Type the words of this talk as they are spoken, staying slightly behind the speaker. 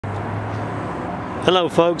Hello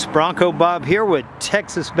folks, Bronco Bob here with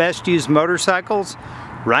Texas Best Used Motorcycles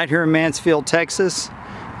right here in Mansfield, Texas.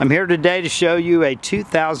 I'm here today to show you a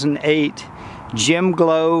 2008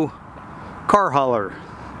 GLO car hauler.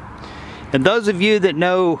 And those of you that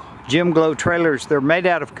know GLO trailers, they're made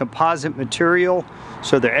out of composite material,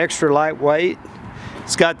 so they're extra lightweight.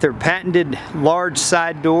 It's got their patented large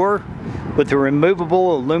side door with a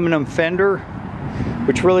removable aluminum fender,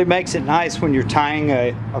 which really makes it nice when you're tying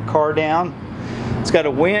a car down. It's got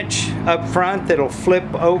a winch up front that'll flip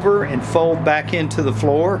over and fold back into the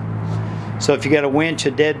floor. So if you got to winch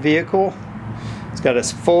a dead vehicle, it's got a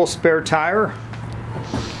full spare tire.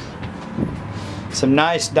 Some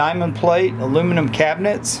nice diamond plate aluminum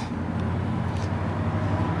cabinets.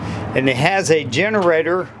 And it has a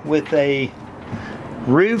generator with a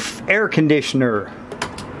roof air conditioner.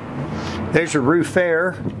 There's your roof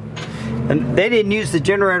air. And they didn't use the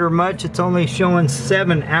generator much. It's only showing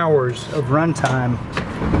 7 hours of runtime.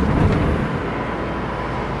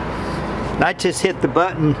 I just hit the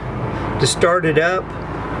button to start it up.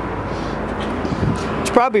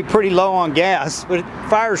 It's probably pretty low on gas, but it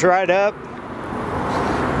fires right up.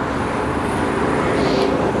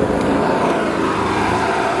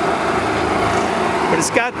 But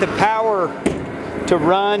it's got the power to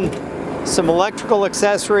run some electrical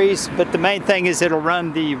accessories, but the main thing is it'll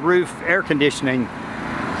run the roof air conditioning,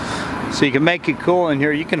 so you can make it cool in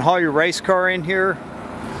here. You can haul your race car in here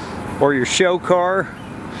or your show car.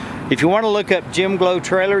 If you want to look up GLO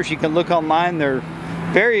trailers, you can look online. They're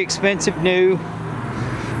very expensive new,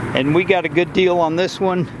 and we got a good deal on this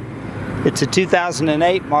one. It's a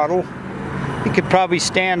 2008 model. It could probably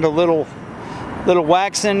stand a little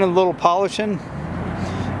waxing, a little polishing.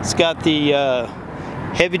 It's got the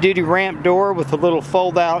heavy duty ramp door with the little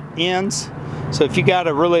fold out ends, so if you got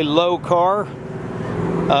a really low car,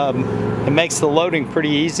 it makes the loading pretty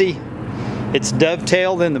easy. It's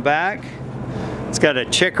dovetailed in the back. It's got a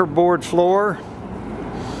checkerboard floor,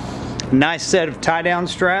 nice set of tie down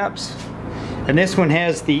straps, and this one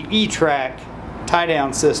has the E-Track tie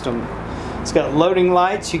down system. It's got loading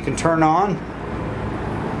lights you can turn on.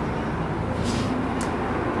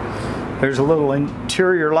 There's a little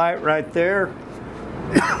interior light right there.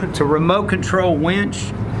 It's a remote control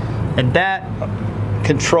winch, and that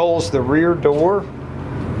controls the rear door.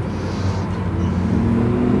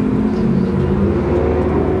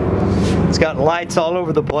 It's got lights all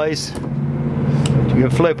over the place. You can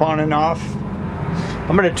flip on and off.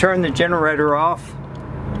 I'm going to turn the generator off.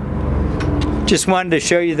 Just wanted to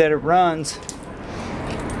show you that it runs.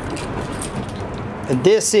 And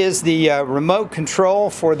this is the remote control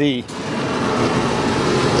for the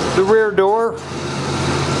rear door.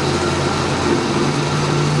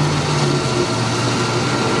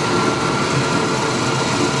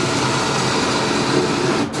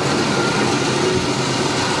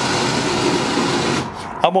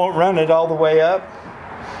 I won't run it all the way up.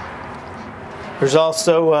 There's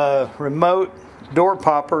also remote door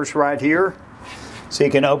poppers right here, so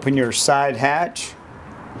you can open your side hatch.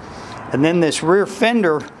 And then this rear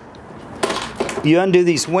fender, you undo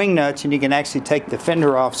these wing nuts and you can actually take the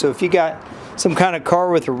fender off. So if you got some kind of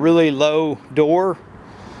car with a really low door,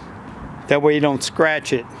 that way you don't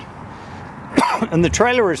scratch it. And the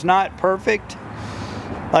trailer is not perfect.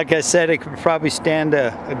 Like I said, it could probably stand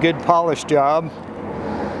a good polish job.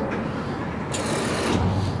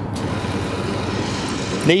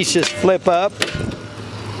 These just flip up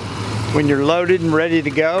when you're loaded and ready to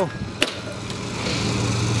go.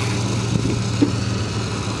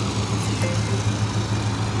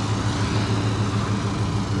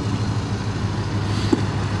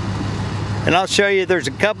 And I'll show you, there's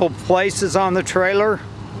a couple places on the trailer.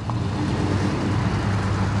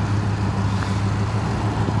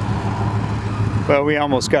 Well, we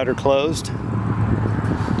almost got her closed.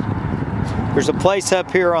 There's a place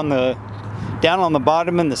up here on the down on the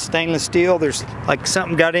bottom in the stainless steel. There's like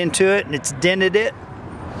something got into it and it's dented it.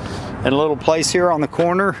 And a little place here on the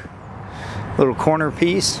corner, little corner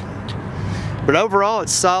piece. But overall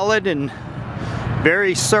it's solid and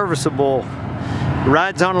very serviceable. It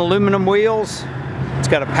rides on aluminum wheels. It's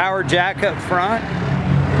got a power jack up front.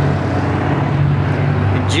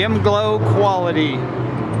 GLO quality.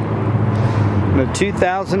 The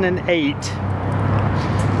 2008.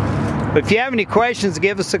 But if you have any questions,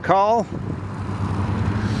 give us a call.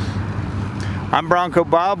 I'm Bronco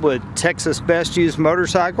Bob with Texas Best Used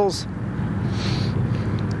Motorcycles.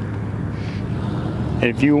 And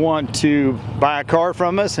if you want to buy a car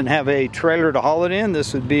from us and have a trailer to haul it in,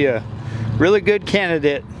 this would be a really good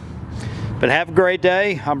candidate. But have a great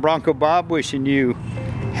day. I'm Bronco Bob, wishing you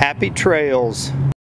happy trails.